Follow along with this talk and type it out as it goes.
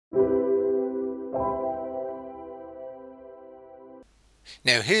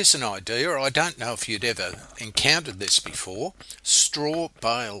Now, here's an idea. I don't know if you'd ever encountered this before: straw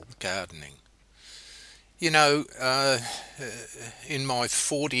bale gardening. You know, in my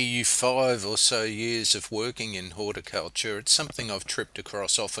 45 or so years of working in horticulture, it's something I've tripped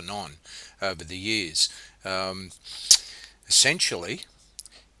across off and on over the years. Um, Essentially,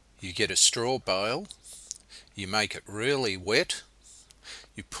 you get a straw bale, you make it really wet,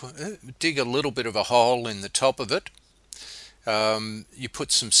 dig a little bit of a hole in the top of it, you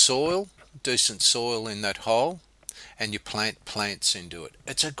put some soil, decent soil in that hole, and you plant plants into it.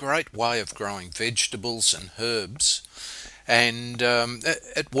 It's a great way of growing vegetables and herbs, and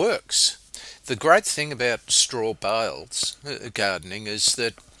it works. The great thing about straw bales gardening is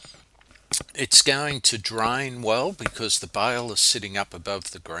that it's going to drain well because the bale is sitting up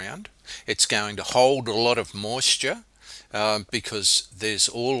above the ground. It's going to hold a lot of moisture because there's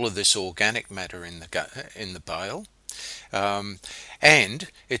all of this organic matter in the bale. Um, and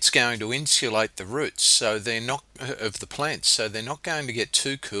it's going to insulate the roots so they're not of the plants, so they're not going to get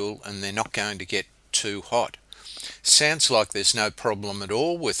too cool and they're not going to get too hot. Sounds like there's no problem at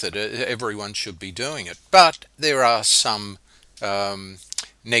all with it. Everyone should be doing it, but there are some um,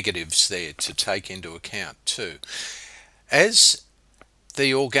 negatives there to take into account too. As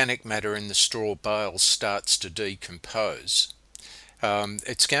the organic matter in the straw bale starts to decompose,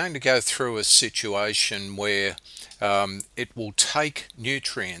 it's going to go through a situation where it will take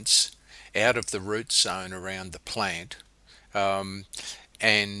nutrients out of the root zone around the plant, um,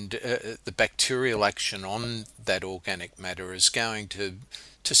 and the bacterial action on that organic matter is going to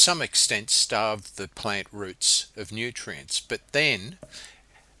some extent, starve the plant roots of nutrients. But then,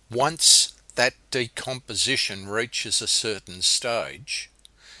 once that decomposition reaches a certain stage,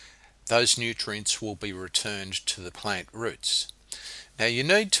 those nutrients will be returned to the plant roots. Now, you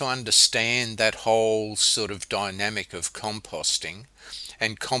need to understand that whole sort of dynamic of composting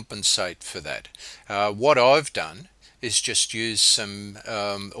and compensate for that. What I've done is just use some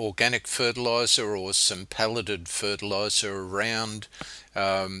organic fertilizer or some pelleted fertilizer around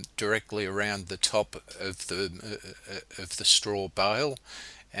directly around the top of the straw bale,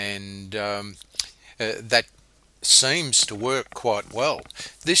 and that seems to work quite well.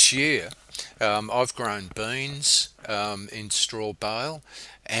 This year, I've grown beans in straw bale,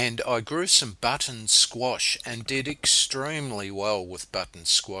 and I grew some button squash and did extremely well with button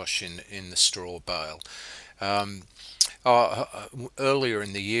squash in the straw bale. Um, Earlier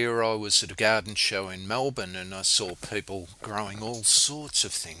in the year, I was at a garden show in Melbourne and I saw people growing all sorts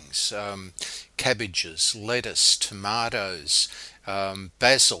of things: cabbages, lettuce, tomatoes,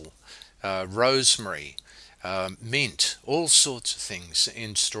 basil, rosemary, mint, all sorts of things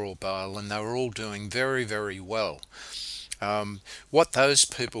in straw bale, and they were all doing very, very well. What those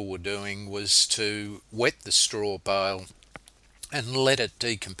people were doing was to wet the straw bale and let it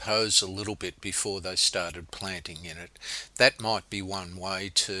decompose a little bit before they started planting in it. That might be one way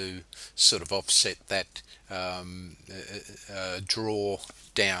to sort of offset that draw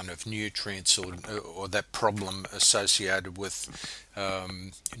down of nutrients, or that problem associated with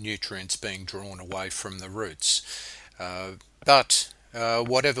nutrients being drawn away from the roots. But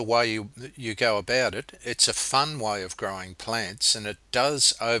whatever way you go about it, it's a fun way of growing plants, and it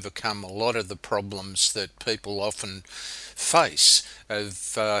does overcome a lot of the problems that people often face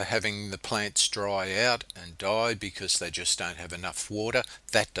of having the plants dry out and die because they just don't have enough water.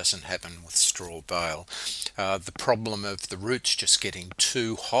 That doesn't happen with straw bale. The problem of the roots just getting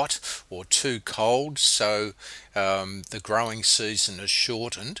too hot or too cold, so the growing season is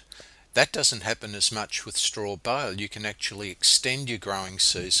shortened. That doesn't happen as much with straw bale. You can actually extend your growing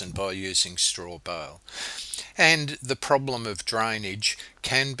season by using straw bale. And the problem of drainage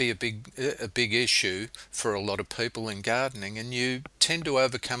can be a big issue for a lot of people in gardening, and you tend to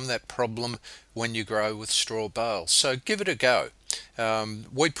overcome that problem when you grow with straw bale. So give it a go.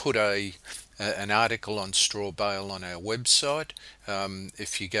 We put an article on straw bale on our website.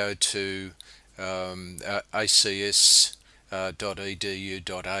 If you go to ACS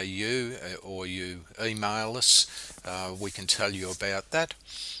 .edu.au, or you email us, we can tell you about that.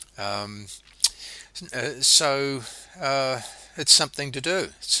 So it's something to do,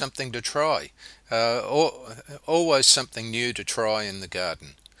 something to try, always something new to try in the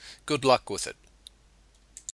garden. Good luck with it.